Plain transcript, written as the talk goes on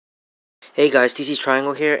Hey guys, TC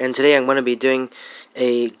Triangle here, and today I'm going to be doing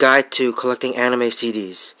a guide to collecting anime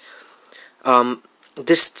CDs.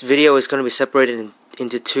 This video is going to be separated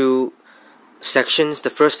into two sections. The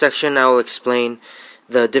first section I will explain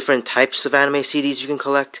the different types of anime CDs you can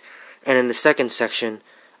collect, and in the second section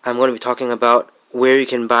I'm going to be talking about where you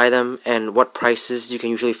can buy them and what prices you can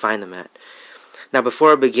usually find them at. Now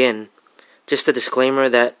before I begin, just a disclaimer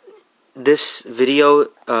that this video,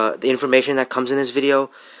 the information that comes in this video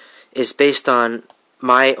is based on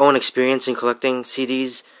my own experience in collecting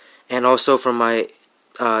CDs and also from my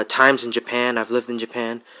times in Japan. I've lived in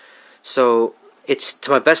Japan, so it's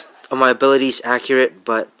to my best of my abilities accurate,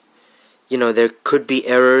 but you know, there could be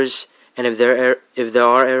errors, and if there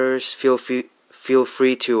are errors, feel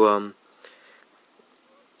free to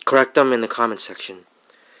correct them in the comment section.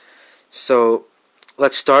 So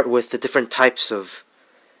let's start with the different types of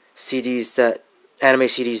anime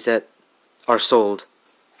CDs that are sold.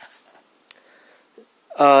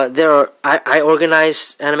 I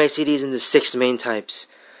organize anime CDs into 6 main types.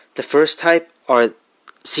 The first type are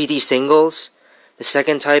CD singles. The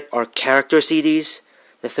second type are character CDs.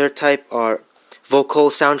 The third type are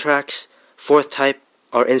vocal soundtracks. Fourth type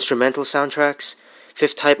are instrumental soundtracks.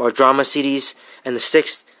 Fifth type are drama CDs. And the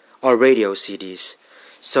sixth are radio CDs.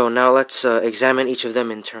 So now let's examine each of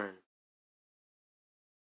them in turn.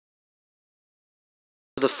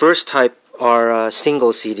 The first type are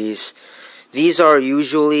single CDs. These are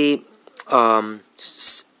usually, they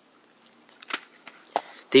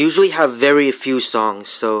usually have very few songs.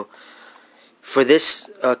 So for this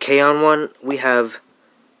K-On! One, we have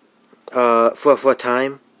Fuwa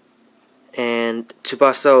Time and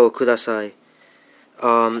Tsubasa o Kudasai.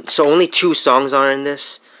 So only 2 songs are in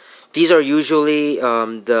this. These are usually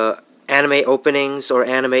the anime openings or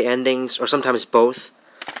anime endings, or sometimes both.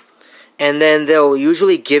 And then they'll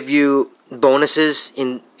usually give you bonuses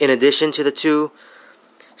in addition to the 2,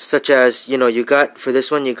 such as, you know, you got, for this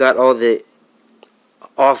one, you got all the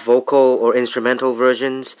off vocal or instrumental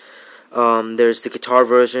versions. There's the guitar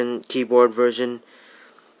version, keyboard version,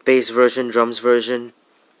 bass version, drums version.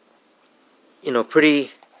 You know,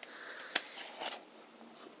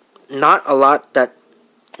 not a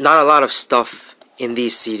lot of stuff in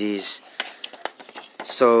these CDs.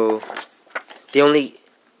 So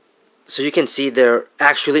so you can see there are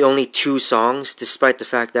actually only 2 songs, despite the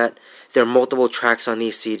fact that there are multiple tracks on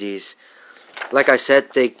these CDs. Like I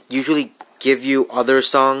said, they usually give you other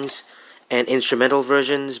songs and instrumental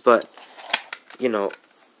versions, but, you know,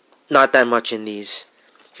 not that much in these.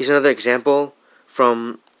 Here's another example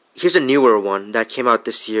here's a newer one that came out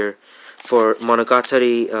this year for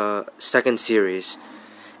Monogatari second series.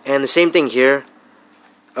 And the same thing here,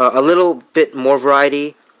 a little bit more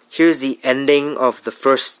variety. Here's the ending of the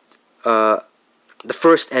first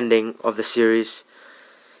ending of the series,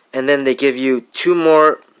 and then they give you 2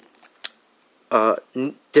 more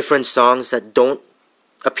different songs that don't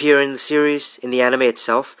appear in the series, in the anime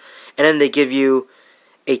itself, and then they give you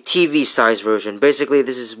a TV size version. Basically,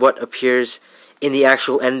 this is what appears in the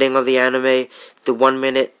actual ending of the anime,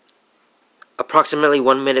 the approximately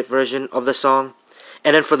 1 minute version of the song.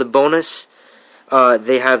 And then for the bonus,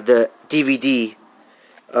 they have the DVD,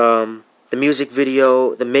 the music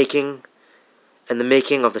video, the making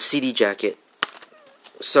of the CD jacket.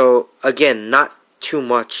 So again, not too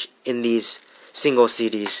much in these single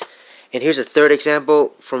CDs. And here's a third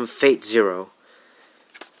example from Fate Zero.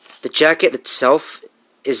 The jacket itself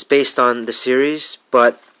is based on the series,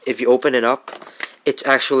 but if you open it up, it's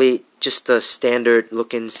actually just a standard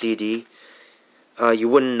looking CD. You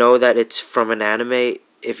wouldn't know that it's from an anime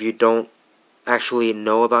if you don't actually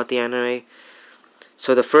know about the anime.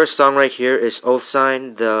 So the first song right here is Oath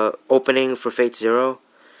Sign, the opening for Fate Zero.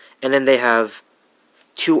 And then they have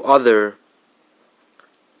 2 other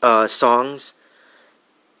songs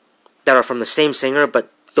that are from the same singer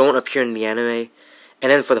but don't appear in the anime.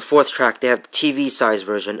 And then for the 4th track, they have the TV size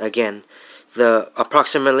version, again, the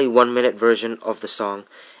approximately 1 minute version of the song.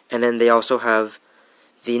 And then they also have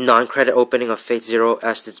the non-credit opening of Fate Zero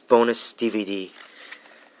as its bonus DVD.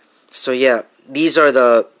 So yeah, these are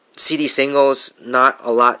the CD singles. Not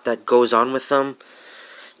a lot that goes on with them.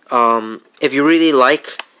 If you really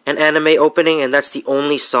like an anime opening and that's the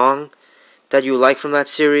only song that you like from that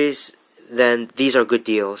series, then these are good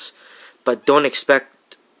deals. But don't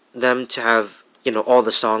expect them to have, you know, all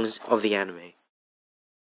the songs of the anime.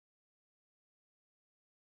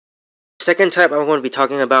 The second type I'm going to be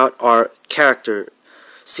talking about are character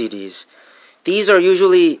CDs. These are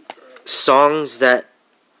usually songs that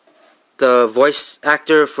the voice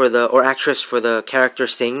actor or actress for the character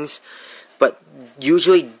sings, but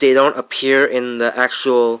usually they don't appear in the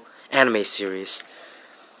actual anime series.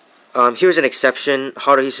 Here's an exception,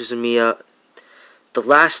 Haruhi Suzumiya. The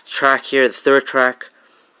last track here, the third track,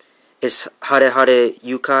 is Hare Hare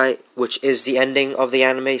Yukai, which is the ending of the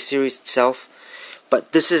anime series itself.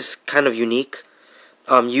 But this is kind of unique.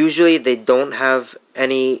 Usually they don't have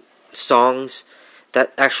any songs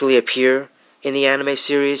that actually appear in the anime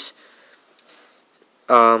series.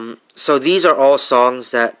 So these are all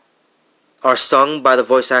songs that are sung by the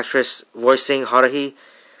voice actress voicing Haruhi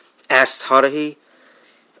as Haruhi.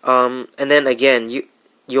 And then again,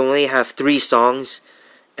 you only have 3 songs,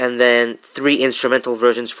 and then 3 instrumental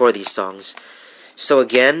versions for these songs. So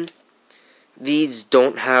again, these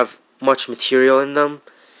don't have much material in them.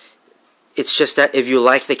 It's just that if you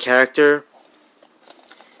like the character,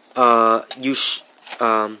 they're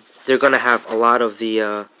gonna have a lot of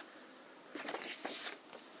the,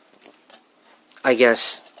 I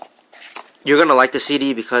guess, you're gonna like the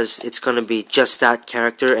CD because it's gonna be just that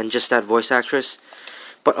character and just that voice actress.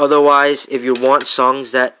 But otherwise, if you want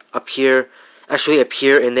songs that actually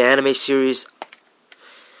appear in the anime series,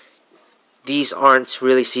 these aren't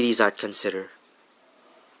really CDs I'd consider.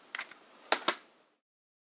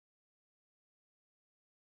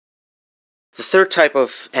 The third type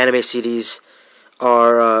of anime CDs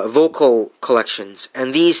are vocal collections,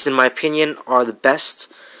 and these, in my opinion, are the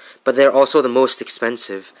best, but they're also the most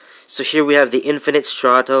expensive. So here we have the Infinite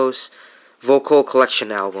Stratos Vocal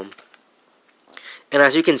Collection album. And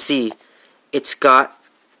as you can see, it's got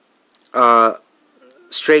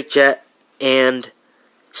Straight Jet and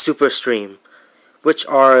Super Stream, which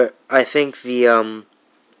are, I think, the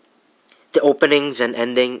opening and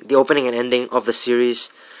ending of the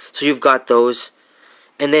series. So you've got those,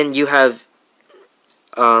 and then you have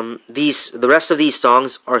the rest of these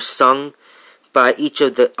songs are sung by each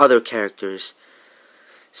of the other characters.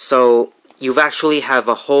 So you actually have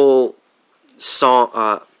a whole song,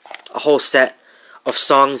 a whole set of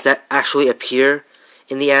songs that actually appear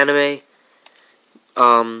in the anime.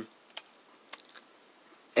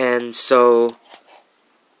 And so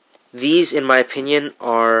these, in my opinion,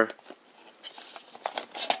 are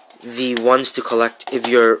the ones to collect if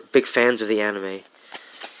you're big fans of the anime.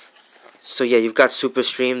 So yeah, you've got Super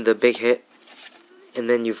Stream, the big hit, and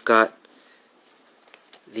then you've got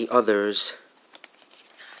the others.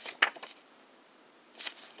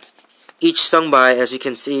 Each sung by, as you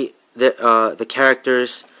can see, the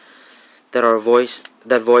characters that voice.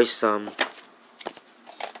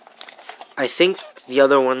 I think the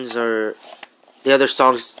other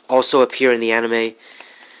songs also appear in the anime,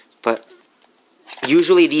 but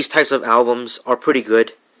usually these types of albums are pretty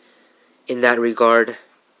good in that regard.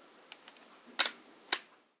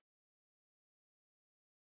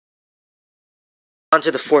 On to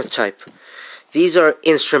the fourth type. These are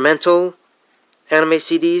instrumental anime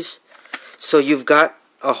CDs. So you've got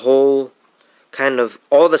a whole kind of,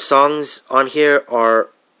 all the songs on here are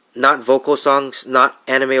not vocal songs, not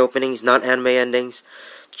anime openings, not anime endings,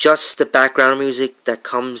 just the background music that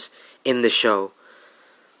comes in the show.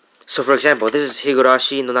 So for example, this is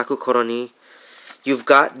Higurashi no Naku Koro ni. You've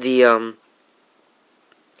got the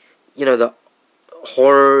the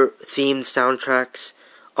horror themed soundtracks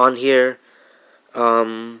on here.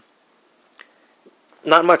 Not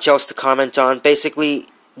much else to comment on. Basically,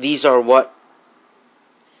 these are what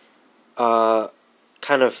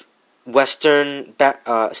kind of Western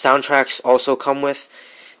soundtracks also come with,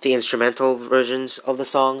 the instrumental versions of the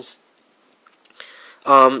songs.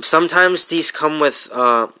 Sometimes these come with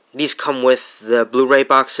the Blu-ray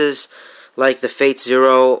boxes, like the Fate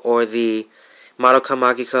Zero or the Madoka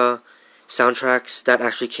Magica soundtracks that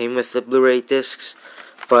actually came with the Blu-ray discs.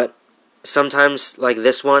 But sometimes, like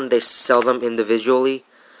this one, they sell them individually.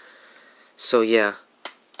 So yeah,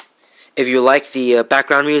 if you like the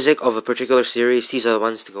background music of a particular series, these are the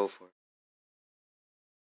ones to go for.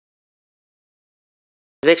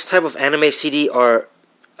 The next type of anime CD are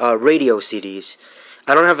radio CDs.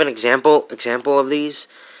 I don't have an example of these,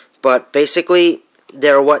 but basically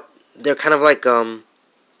they're kind of like the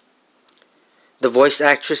voice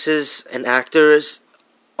actresses and actors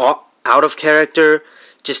out of character,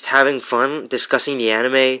 just having fun, discussing the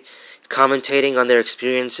anime, commentating on their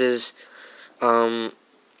experiences.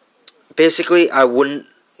 Basically, I wouldn't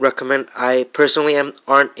recommend. I personally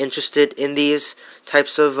aren't interested in these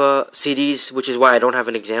types of CDs, which is why I don't have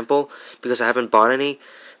an example, because I haven't bought any.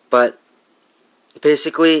 But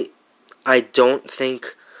basically, I don't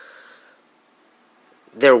think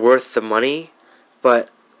they're worth the money. But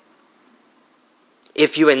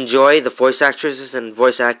if you enjoy the voice actresses and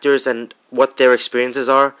voice actors and what their experiences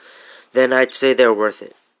are, then I'd say they're worth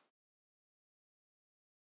it.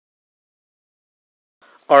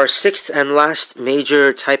 Our sixth and last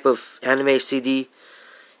major type of anime CD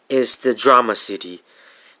is the drama CD.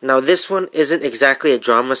 Now this one isn't exactly a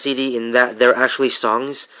drama CD in that they're actually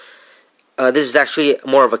songs. This is actually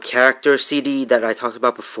more of a character CD that I talked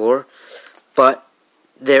about before, but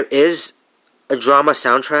there is a drama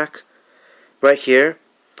soundtrack right here.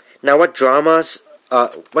 Now what drama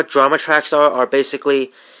tracks are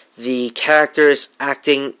basically the characters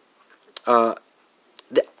acting, the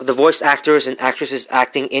voice actors and actresses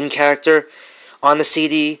acting in character on the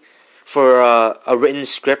CD for a written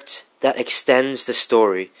script that extends the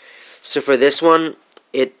story. So for this one,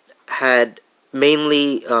 it had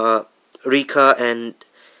mainly Rika and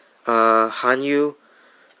Hanyu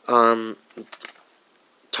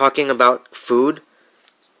talking about food.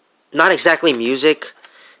 Not exactly music,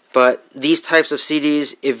 but these types of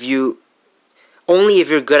CDs, if you're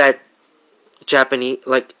good at Japanese,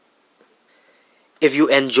 like if you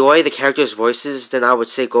enjoy the characters' voices, then I would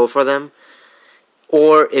say go for them.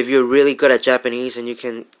 Or if you're really good at Japanese and you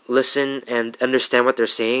can listen and understand what they're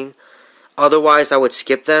saying. Otherwise, I would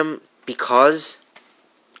skip them because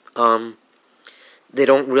they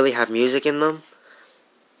don't really have music in them.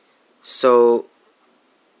 So,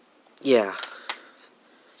 yeah.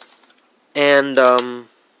 And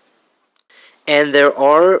there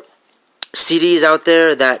are CDs out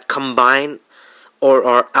there that combine or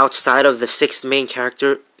are outside of the 6 main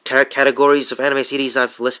categories of anime CDs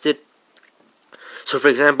I've listed. So for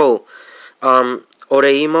example, Ore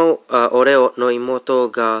no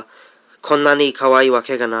imoto ga konna ni kawaii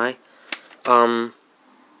wake ga nai.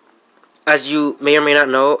 As you may or may not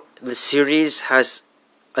know, the series has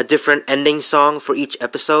a different ending song for each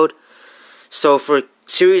episode. So for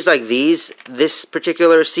series like these, this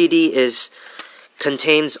particular CD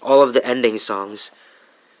contains all of the ending songs.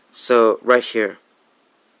 So right here.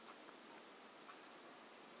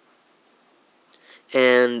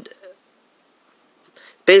 And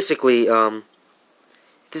basically,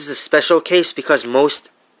 this is a special case because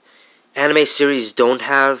most anime series don't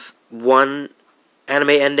have one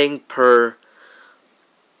anime ending per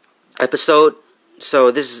episode.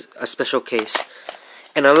 So this is a special case.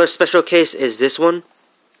 Another special case is this one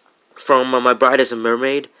from My Bride is a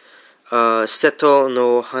Mermaid, Seto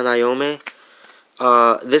no Hanayome.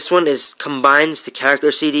 This one combines the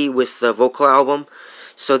character CD with the vocal album.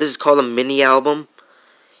 So this is called a mini album.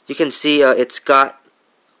 You can see it's got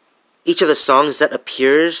each of the songs that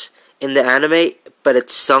appears in the anime, but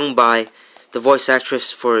it's sung by the voice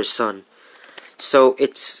actress for his son. So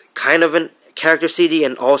it's kind of a character CD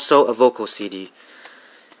and also a vocal CD.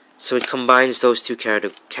 So it combines those two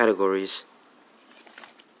categories.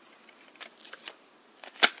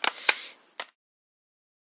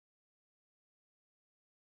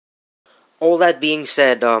 All that being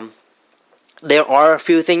said, there are a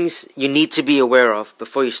few things you need to be aware of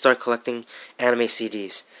before you start collecting anime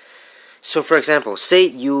CDs. So for example, say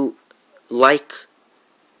you like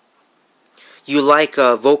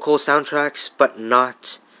vocal soundtracks but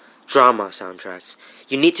not drama soundtracks.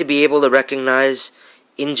 You need to be able to recognize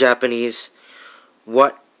in Japanese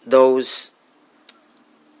what those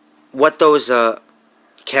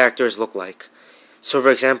characters look like. So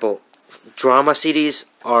for example, drama CDs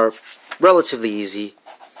are relatively easy.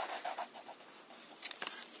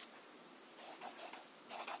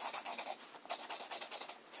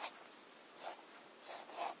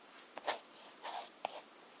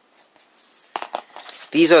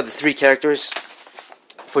 These are the 3 characters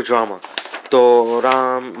for drama.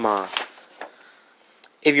 Dorama.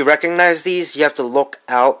 If you recognize these, you have to look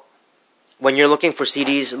out. When you're looking for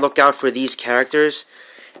CDs, look out for these characters.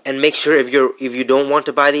 And make sure if you don't want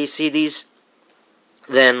to buy these CDs,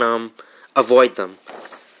 then avoid them.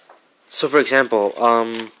 So for example,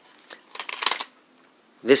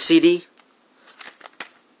 this CD,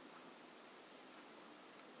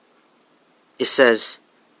 it says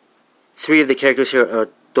 3 of the characters here are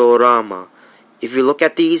dorama. If you look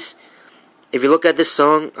at these, if you look at this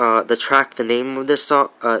song, the name of this song,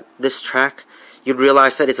 this track, you'd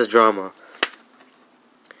realize that it's a drama.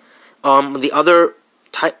 The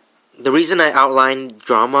reason I outlined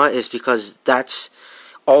drama is because that's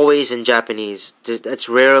always in Japanese. That's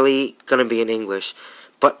rarely gonna be in English.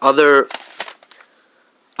 But other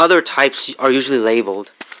types are usually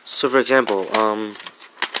labeled. So for example,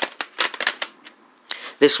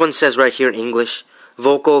 this one says right here in English,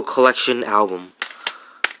 Vocal Collection Album.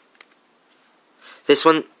 This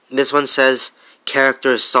one says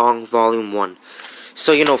Character Song Volume 1.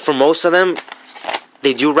 So, you know, for most of them,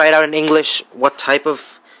 they do write out in English what type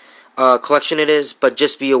of collection it is, but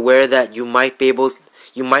just be aware that you might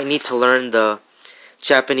need to learn the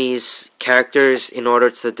Japanese characters in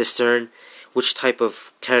order to discern which type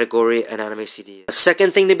of category an anime CD is. The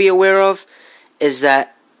second thing to be aware of is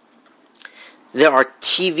that there are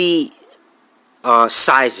TV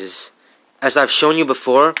sizes, as I've shown you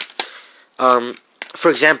before. For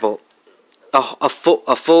example, a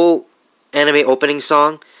full anime opening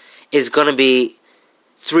song is gonna be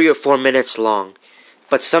 3 or 4 minutes long,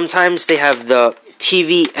 but sometimes they have the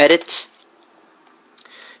TV edits,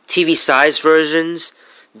 TV size versions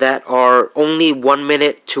that are only 1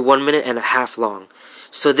 minute to 1.5 minutes long.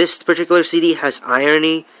 So this particular CD has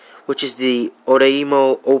Irony, which is the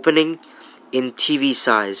Oreimo opening, in TV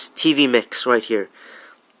size, TV mix right here.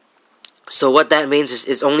 So what that means is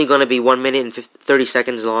it's only going to be 1 minute and 30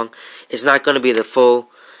 seconds long. It's not going to be the full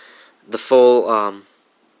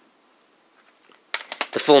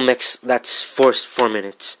mix. That's 4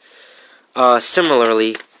 minutes.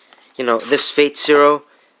 Similarly, this Fate Zero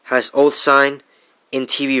has Oath Sign in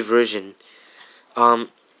TV version.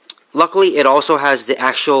 Luckily, it also has the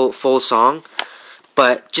actual full song,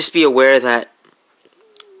 but just be aware that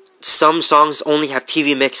some songs only have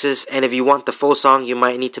TV mixes, and if you want the full song, you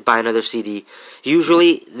might need to buy another CD.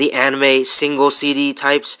 Usually, the anime single CD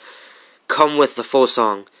types come with the full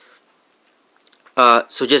song.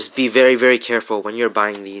 So just be very, very careful when you're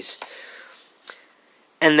buying these.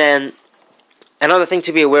 And then, another thing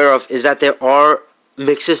to be aware of is that there are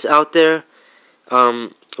mixes out there,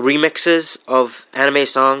 remixes of anime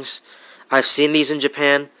songs. I've seen these in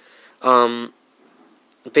Japan.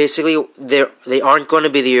 Basically, they aren't going to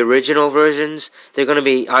be the original versions. They're going to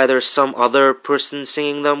be either some other person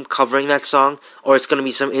singing them, covering that song, or it's going to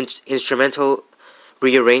be some instrumental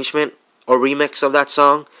rearrangement or remix of that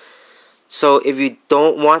song. So if you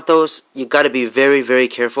don't want those, you got to be very, very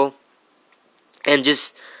careful, and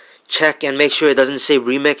just check and make sure it doesn't say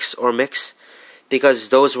remix or mix, because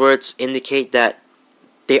those words indicate that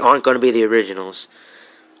they aren't going to be the originals.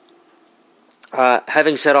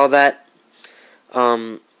 Having said all that,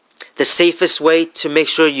 the safest way to make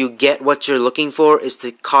sure you get what you're looking for is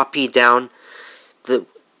to copy down the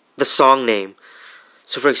song name.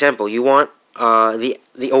 So, for example, you want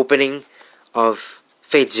the opening of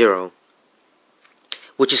Fate Zero,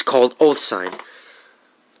 which is called Oath Sign.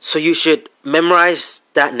 So you should memorize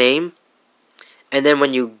that name, and then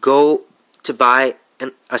when you go to buy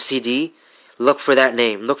a CD, look for that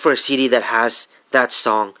name. Look for a CD that has that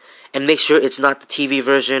song, and make sure it's not the TV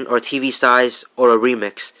version or TV size or a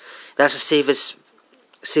remix. That's the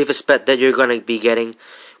safest bet that you're going to be getting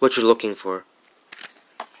what you're looking for.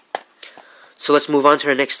 So let's move on to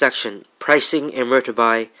our next section, pricing and where to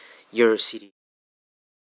buy your CD.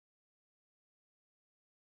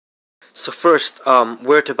 So first,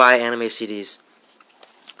 where to buy anime CDs.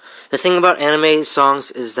 The thing about anime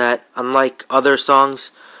songs is that, unlike other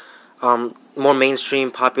songs, more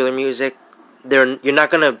mainstream popular music, you're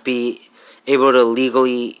not going to be able to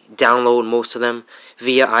legally download most of them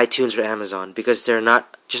via iTunes or Amazon, because they're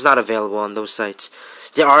just not available on those sites.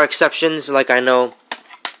 There are exceptions, like I know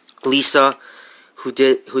Lisa, who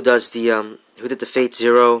did the Fate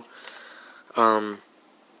Zero,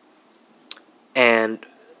 and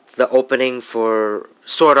the opening for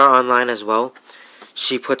Sword Art Online as well.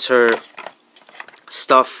 She puts her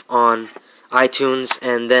stuff on iTunes,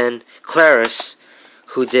 and then Claris,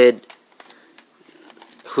 who did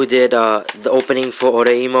the opening for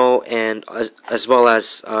Oreimo, and as well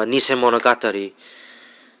as Nisei Monogatari,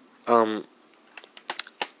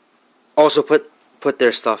 also put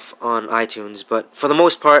their stuff on iTunes. But for the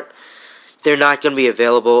most part, they're not going to be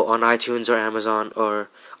available on iTunes or Amazon or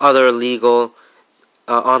other legal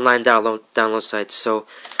online download sites. So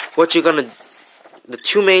the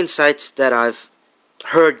two main sites that I've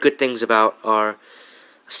heard good things about are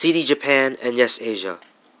CD Japan and Yes Asia.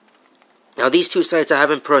 Now, these two sites, I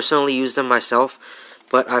haven't personally used them myself,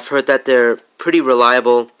 but I've heard that they're pretty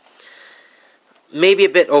reliable, maybe a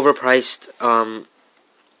bit overpriced.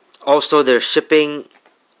 Also, their shipping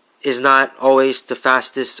is not always the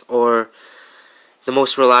fastest or the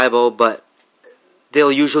most reliable, but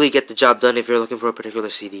they'll usually get the job done if you're looking for a particular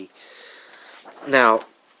CD. Now,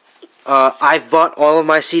 I've bought all of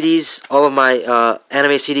my CDs, all of my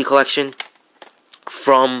anime CD collection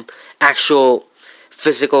from actual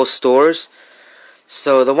physical stores.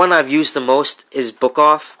 So the one I've used the most is Book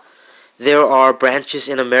Off. There are branches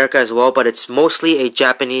in America as well, but it's mostly a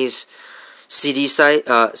Japanese CD site,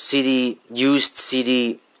 used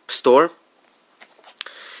CD store.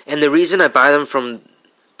 And the reason I buy them from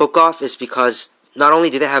Book Off is because not only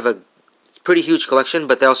do they have a pretty huge collection,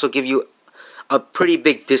 but they also give you a pretty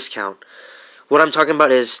big discount. What I'm talking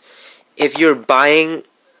about is, if you're buying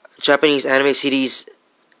Japanese anime CDs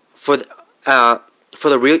for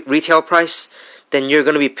the retail price, then you're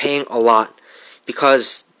going to be paying a lot,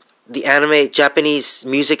 because the Japanese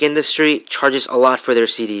music industry charges a lot for their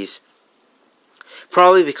CDs.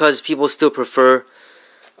 Probably because people still prefer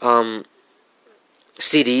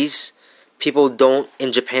CDs. People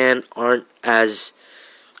in Japan aren't as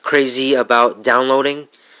crazy about downloading.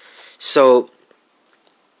 So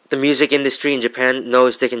the music industry in Japan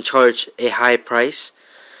knows they can charge a high price.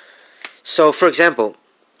 So for example,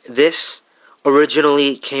 this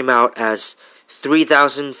originally came out as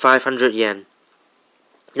 3,500 yen.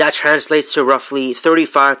 That translates to roughly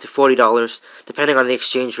 $35 to $40, depending on the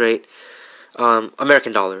exchange rate,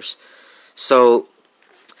 American dollars. So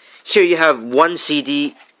here you have one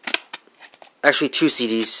CD, actually two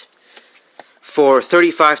CDs, for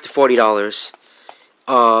 $35 to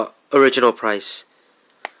 $40, original price.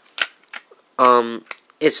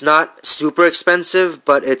 It's not super expensive,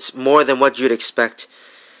 but it's more than what you'd expect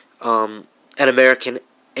an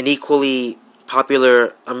equally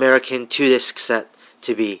popular American 2-disc set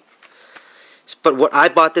to be. But what I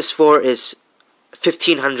bought this for is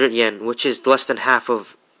 1,500 yen, which is less than half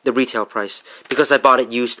of the retail price, because I bought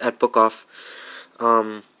it used at Book Off.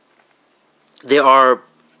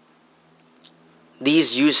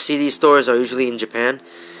 These used CD stores are usually in Japan,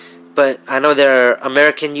 but I know there are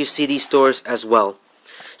American used CD stores as well.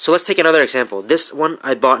 So let's take another example. This one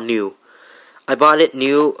I bought new. I bought it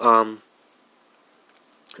new.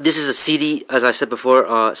 This is a CD, as I said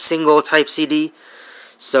before, single type CD.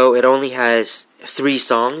 So it only has 3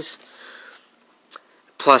 songs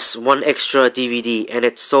plus 1 extra DVD, and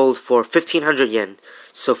it's sold for 1,500 yen,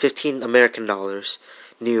 so 15 American dollars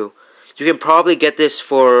new. You can probably get this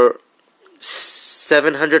for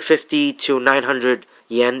 750 to 900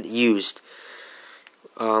 yen used.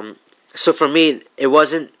 So for me, it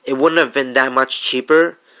wouldn't have been that much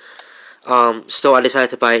cheaper. So I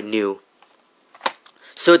decided to buy it new.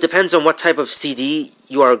 So it depends on what type of CD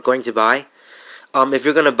you are going to buy. If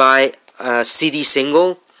you're gonna buy a CD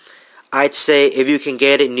single, I'd say if you can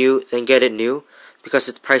get it new, then get it new, because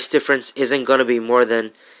the price difference isn't gonna be more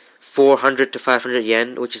than 400 to 500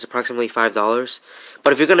 yen, which is approximately $5.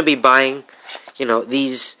 But if you're gonna be buying,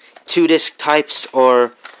 these 2-disc types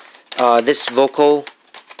or this vocal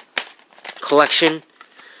collection,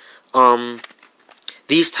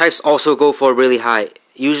 these types also go for really high,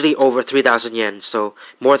 usually over 3,000 yen, so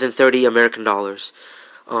more than 30 American dollars.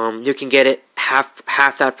 You can get it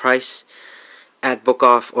half that price at Book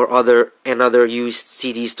Off or another used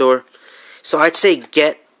CD store. So I'd say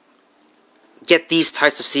get these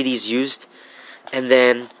types of CDs used, and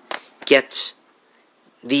then get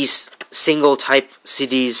these single type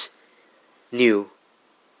CDs new.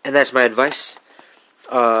 And that's my advice.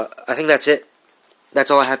 I think that's it. That's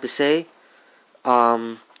all I have to say.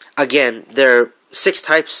 Again, there are 6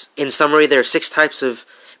 types. In summary, there are 6 types of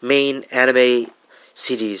main anime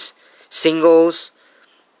CDs: singles,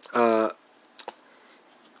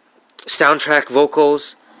 soundtrack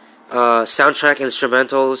vocals, soundtrack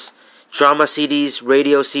instrumentals, drama CDs,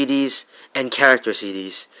 radio CDs, and character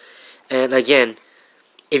CDs. And again,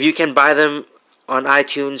 if you can buy them on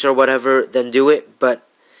iTunes or whatever, then do it. But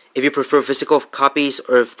if you prefer physical copies,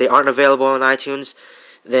 or if they aren't available on iTunes,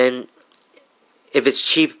 then if it's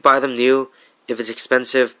cheap, buy them new. If it's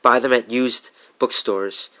expensive, buy them at used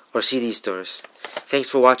bookstores or CD stores. Thanks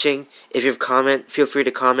for watching. If you have a comment, feel free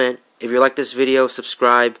to comment. If you like this video,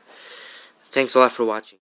 subscribe. Thanks a lot for watching.